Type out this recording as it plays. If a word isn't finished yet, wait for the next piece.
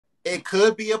It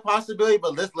could be a possibility,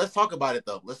 but let's talk about it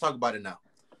though. Let's talk about it now.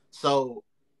 So,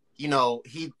 he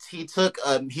took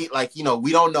he like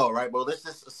we don't know, right? But let's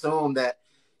just assume that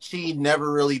she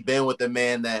never really been with a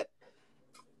man that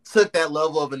took that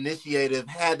level of initiative,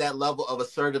 had that level of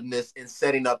assertiveness in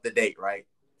setting up the date, right?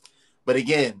 But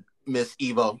again, Miss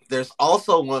Evo, there's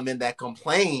also women that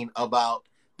complain about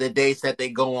the dates that they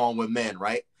go on with men,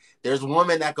 right? There's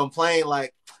women that complain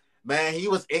like, man, he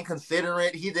was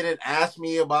inconsiderate. He didn't ask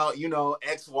me about,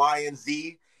 X, Y, and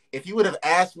Z. If he would have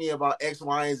asked me about X,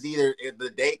 Y, and Z, the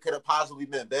date could have possibly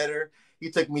been better. He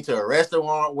took me to a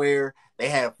restaurant where they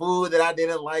had food that I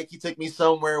didn't like. He took me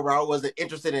somewhere where I wasn't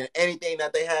interested in anything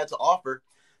that they had to offer.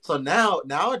 So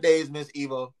nowadays, Miss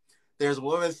Evo, there's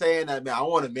women saying that, man, I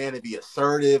want a man to be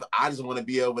assertive. I just want to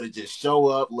be able to just show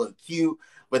up, look cute.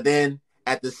 But then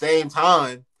at the same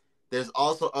time, there's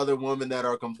also other women that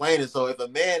are complaining. So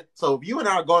if you and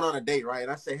I are going on a date, right?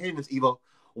 And I say, hey, Miss Evo,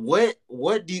 what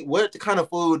kind of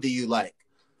food do you like?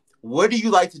 What do you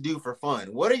like to do for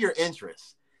fun? What are your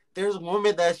interests? There's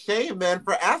women that shame men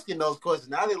for asking those questions.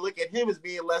 Now they look at him as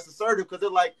being less assertive because they're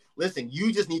like, listen,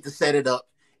 you just need to set it up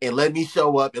and let me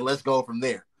show up and let's go from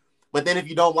there. But then if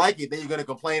you don't like it, then you're going to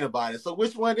complain about it. So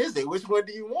which one is it? Which one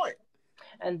do you want?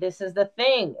 And this is the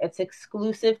thing, it's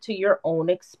exclusive to your own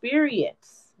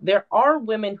experience. There are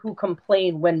women who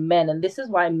complain when men, and this is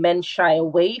why men shy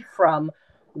away from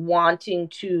wanting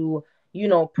to,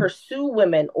 pursue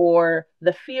women, or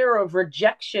the fear of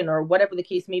rejection, or whatever the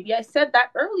case may be. I said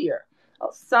that earlier.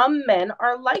 Some men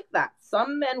are like that.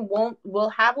 Some men won't will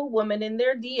have a woman in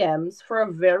their DMs for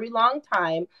a very long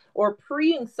time, or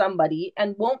preeing somebody,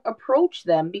 and won't approach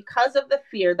them because of the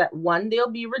fear that, one, they'll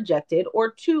be rejected,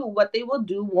 or two, what they will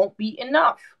do won't be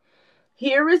enough.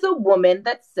 Here is a woman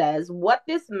that says what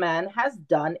this man has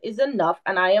done is enough,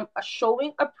 and I am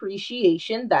showing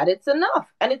appreciation that it's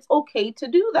enough, and it's okay to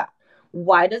do that.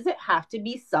 Why does it have to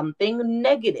be something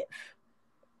negative?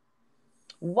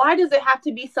 Why does it have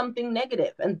to be something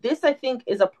negative? And this, I think,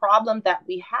 is a problem that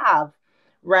we have,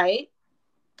 right?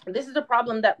 This is a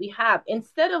problem that we have.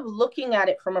 Instead of looking at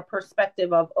it from a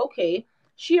perspective of, okay,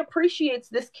 she appreciates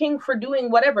this king for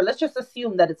doing whatever. Let's just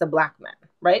assume that it's a black man,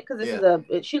 right? Because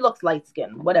Yeah, she looks light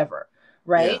skinned, whatever, yeah.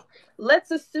 right?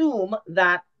 Let's assume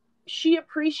that she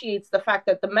appreciates the fact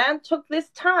that the man took this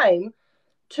time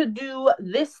to do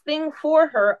this thing for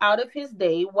her out of his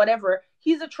day, whatever.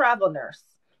 He's a travel nurse.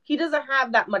 He doesn't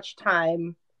have that much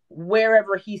time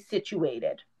wherever he's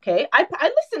situated. Okay.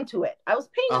 I listened to it. I was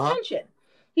paying Uh-huh. attention.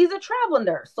 He's a travel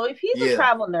nurse. So if he's a Yeah.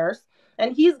 travel nurse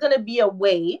and he's going to be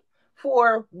away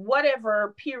for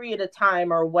whatever period of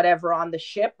time or whatever on the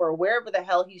ship or wherever the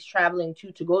hell he's traveling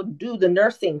to go do the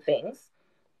nursing things,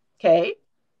 okay,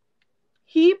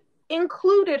 he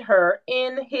included her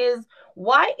in his,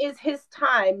 why is his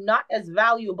time not as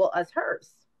valuable as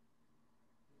hers?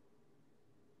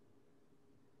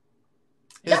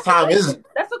 His That's a time is question.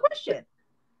 That's a question.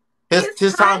 his His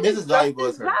his time time is is as just valuable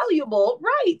as as hers. valuable,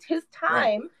 right? His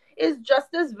Right. time is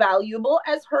just as valuable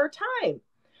as her time.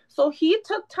 So he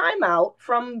took time out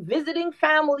from visiting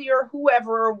family or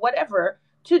whoever or whatever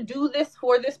to do this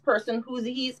for this person who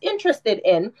he's interested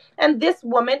in. And this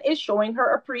woman is showing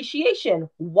her appreciation.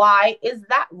 Why is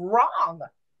that wrong?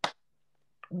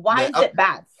 Why Man, is it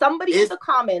bad? Somebody in it's the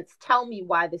comments tell me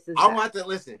why this is I bad. want to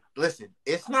listen. Listen,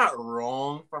 it's not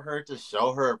wrong for her to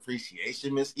show her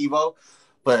appreciation, Miss Evo,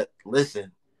 but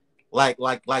listen, like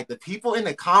the people in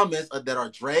the comments that are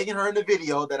dragging her in the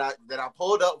video that I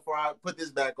pulled up before I put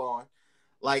this back on,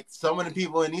 like some of the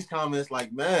people in these comments,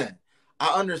 like, man,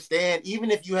 I understand.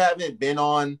 Even if you haven't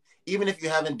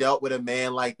dealt with a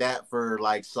man like that for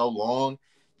like so long,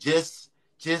 just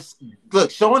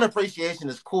look, showing appreciation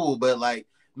is cool, but like,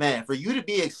 man, for you to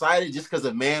be excited just because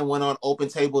a man went on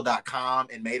OpenTable.com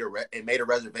and made a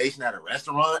reservation at a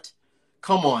restaurant,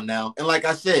 come on now. And like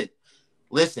I said,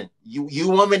 listen, you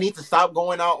women need to stop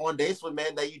going out on dates with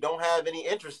men that you don't have any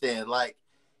interest in. Like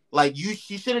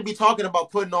she shouldn't be talking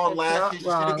about putting on It's not lashes. She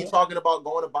shouldn't be wrong. talking about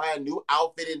going to buy a new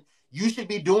outfit, and you should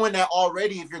be doing that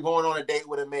already if you're going on a date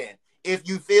with a man. If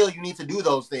you feel you need to do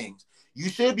those things, you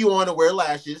should be wanting to wear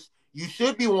lashes. You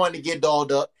should be wanting to get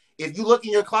dolled up. If you look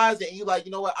in your closet and you like,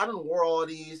 you know what, I don't wore all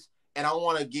these, and I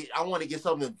want to get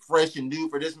something fresh and new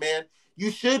for this man. You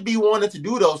should be wanting to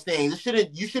do those things.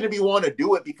 You shouldn't be wanting to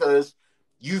do it because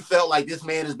you felt like this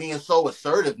man is being so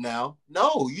assertive now.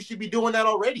 No, you should be doing that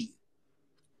already.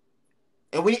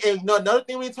 And another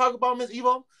thing we need to talk about, Miss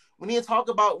Evo, we need to talk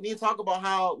about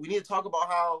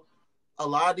how a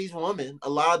lot of these women, a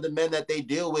lot of the men that they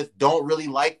deal with don't really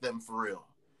like them for real.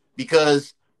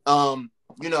 Because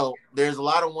there's a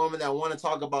lot of women that want to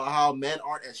talk about how men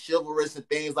aren't as chivalrous and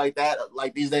things like that,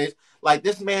 like these days. Like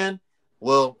this man,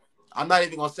 well, I'm not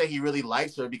even gonna say he really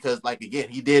likes her because, like, again,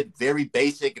 he did very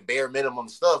basic, bare minimum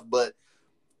stuff. But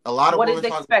a lot of What is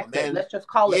women talk about expected? men. Let's just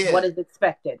call it Yeah, what is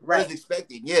expected, what is right?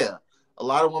 expected? Yeah, a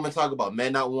lot of women talk about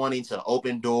men not wanting to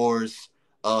open doors.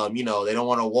 They don't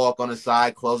want to walk on the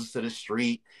side closest to the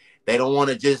street. They don't want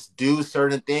to just do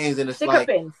certain things, and it's Stick a like,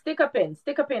 pin, stick a pin,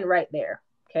 stick a pin right there.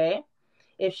 Okay.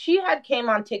 If she had came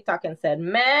on TikTok and said,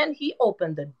 "Man, he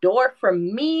opened the door for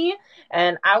me,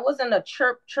 and I wasn't a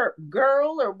chirp chirp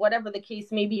girl," or whatever the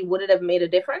case may be, would it have made a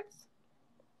difference?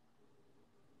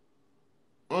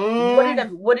 mm,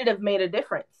 Would it have made a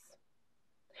difference?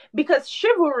 Because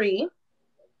chivalry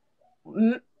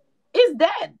is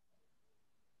dead.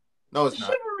 no, it's not.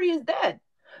 Chivalry is dead.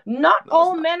 Not No, it's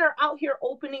all not. men are out here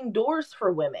opening doors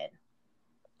for women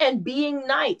and being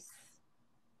nice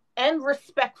and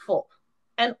respectful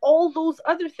and all those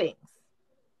other things.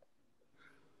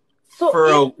 So For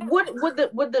it a,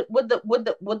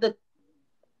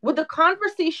 would the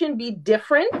conversation be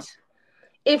different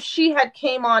if she had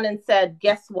came on and said,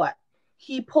 "Guess what?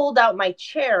 He pulled out my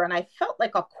chair and I felt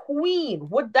like a queen."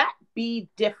 Would that be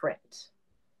different?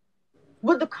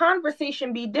 Would the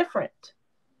conversation be different?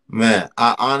 man,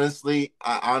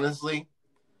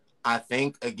 I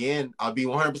think, again, I'll be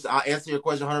 100%. I'll answer your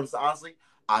question 100% honestly.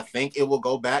 I think it will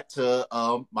go back to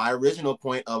my original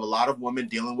point of a lot of women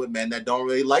dealing with men that don't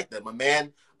really like them. A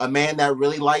man that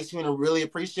really likes you and really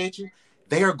appreciates you,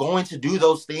 they are going to do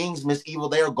those things, Miss Evil.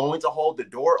 They are going to hold the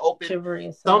door open. Chivalry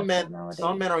is so Some much men,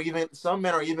 some nowadays.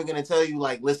 men are even going to tell you,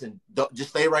 like, listen, just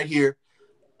stay right here,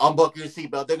 unbuckle your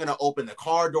seatbelt. They're gonna open the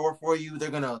car door for you.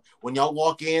 They're gonna, when y'all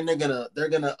walk in, they're gonna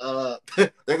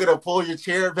pull your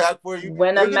chair back for you.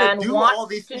 When a They're gonna man do all wants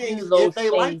these to do things if those they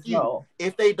like things, you. though,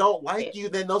 If they don't like okay. you,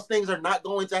 then those things are not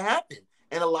going to happen.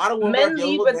 And a lot of women are Men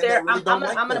dealing lead with with men that their. really don't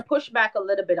like I'm gonna them. push back a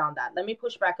little bit on that. Let me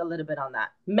push back a little bit on that.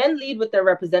 Men lead with their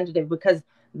representative because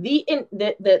the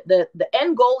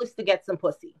end goal is to get some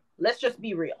pussy. Let's just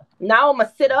be real. Now I'm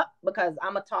gonna sit up because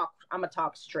I'm gonna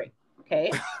talk straight. Okay,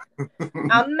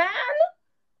 a man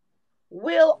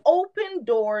will open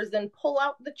doors and pull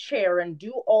out the chair and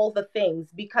do all the things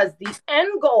because the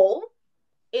end goal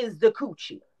is the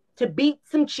coochie, to beat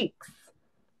some cheeks.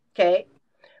 Okay,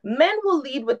 men will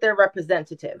lead with their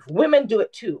representative. Women do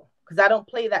it too, because I don't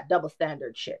play that double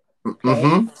standard shit. Okay.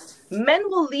 Mm-hmm. Men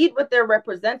will lead with their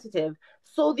representative.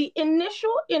 So the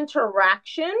initial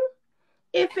interaction,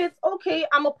 if it's okay,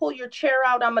 I'm going to pull your chair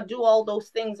out, I'm going to do all those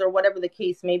things, or whatever the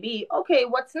case may be. Okay,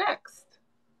 what's next?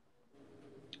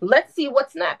 Let's see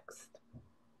what's next.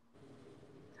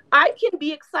 I can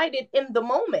be excited in the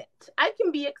moment. I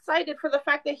can be excited for the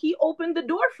fact that he opened the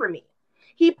door for me.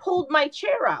 He pulled my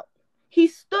chair out. He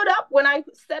stood up when I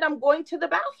said I'm going to the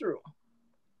bathroom.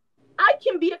 I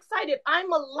can be excited.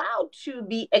 I'm allowed to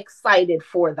be excited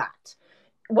for that.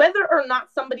 Whether or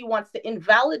not somebody wants to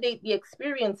invalidate the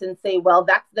experience and say, well,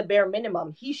 that's the bare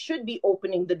minimum, he should be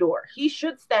opening the door. He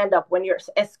should stand up when you're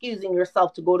excusing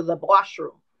yourself to go to the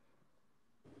washroom.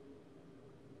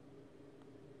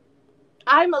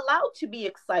 I'm allowed to be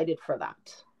excited for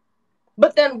that.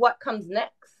 But then what comes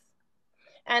next?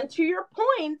 And to your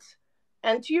point,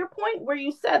 where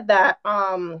you said that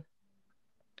some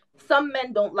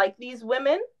men don't like these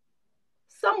women,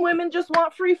 some women just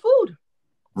want free food.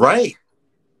 Right.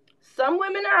 Some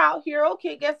women are out here,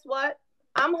 okay, guess what?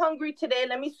 I'm hungry today.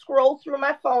 Let me scroll through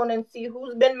my phone and see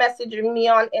who's been messaging me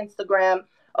on Instagram.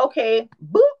 Okay,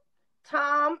 boop,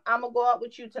 Tom, I'm going to go out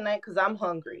with you tonight because I'm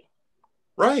hungry.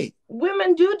 Right.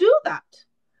 Women do that.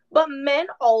 But men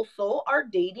also are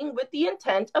dating with the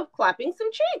intent of clapping some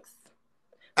cheeks.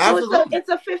 Absolutely. So it's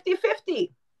a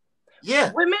 50-50.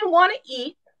 Yeah. Women want to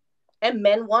eat and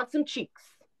men want some cheeks.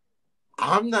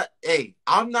 I'm not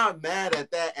mad at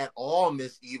that at all,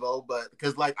 Miss Evo, but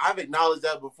because, like, I've acknowledged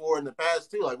that before in the past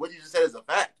too. Like, what you just said is a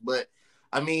fact. But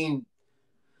I mean,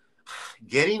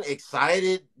 getting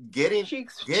excited,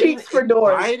 cheeks for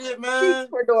doors. excited, man. Cheeks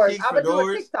for doors. Cheeks I'm for gonna do a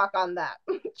doors. TikTok on that.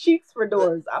 Cheeks for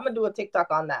doors. I'm gonna do a TikTok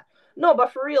on that. No,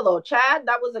 but for real though, Chad,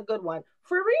 that was a good one.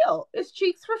 For real, it's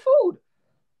cheeks for food.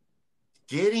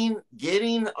 Getting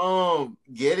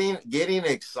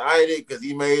excited because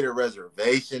he made a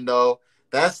reservation though.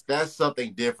 That's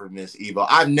something different, Miss Evo.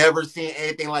 I've never seen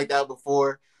anything like that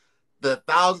before. The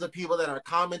thousands of people that are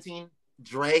commenting,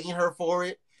 dragging her for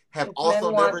it, have If men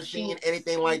also want never seen cheeks,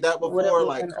 anything like that wouldn't before.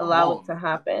 Like, women come allow it on, to man.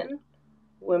 happen?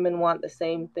 Women want the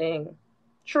same thing.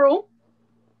 True.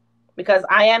 Because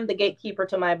I am the gatekeeper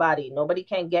to my body. Nobody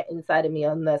can get inside of me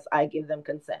unless I give them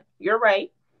consent. You're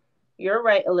right. You're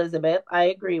right, Elizabeth. I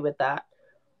agree with that.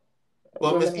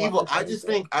 Well, Miss Women want Evil, the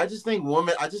same thing. I just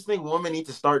think women need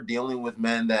to start dealing with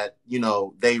men that, you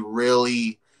know,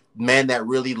 men that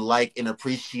really like and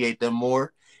appreciate them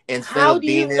more instead How of do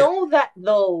you being in. know that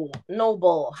though,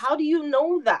 Noble? How do you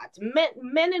know that?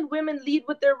 Men and women lead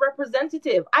with their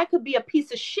representative. I could be a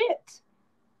piece of shit.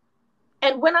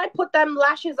 And when I put them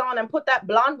lashes on and put that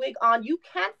blonde wig on, you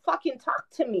can't fucking talk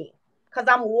to me. Because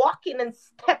I'm walking and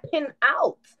stepping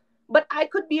out. But I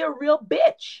could be a real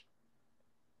bitch.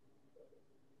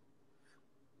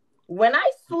 When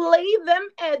I slay them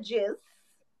edges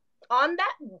on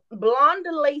that blonde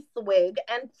lace wig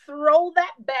and throw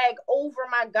that bag over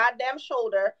my goddamn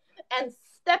shoulder and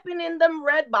stepping in them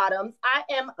red bottoms, I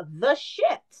am the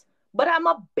shit. But I'm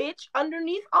a bitch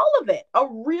underneath all of it. A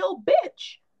real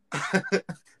bitch.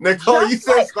 Nicole, you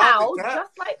said stop the cat.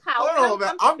 Just like how, Hold and on, man.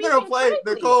 I'm I'm gonna speaking play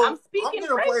frankly. Nicole. I'm I'm speaking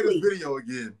gonna play this frankly. video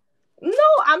again. No,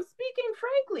 I'm speaking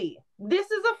frankly.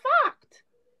 This is a fact.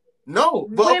 No,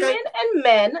 but Women okay. and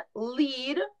men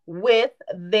lead with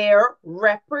their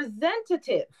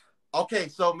representative. Okay,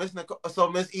 so Miss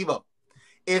Eva,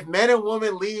 if men and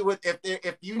women lead with,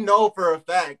 if you know for a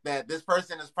fact that this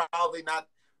person is probably not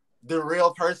the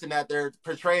real person that they're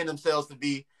portraying themselves to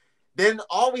be, then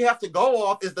all we have to go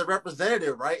off is the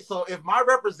representative, right? So if my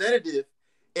representative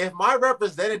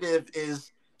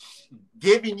is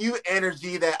giving you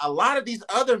energy that a lot of these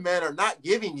other men are not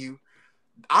giving you,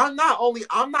 I'm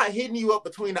not hitting you up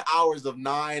between the hours of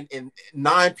 9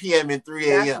 p.m. and 3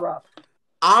 That's a.m. rough.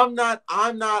 I'm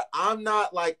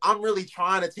not like, I'm really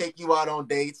trying to take you out on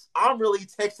dates. I'm really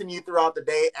texting you throughout the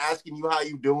day, asking you how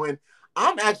you doing.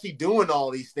 I'm actually doing all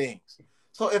these things.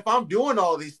 So if I'm doing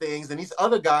all these things and these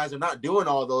other guys are not doing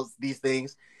these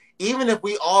things, even if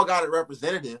we all got a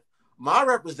representative, my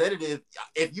representative,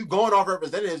 if you going off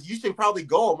representatives, you should probably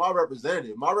go on my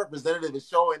representative. My representative is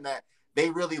showing that they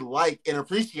really like and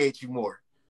appreciate you more.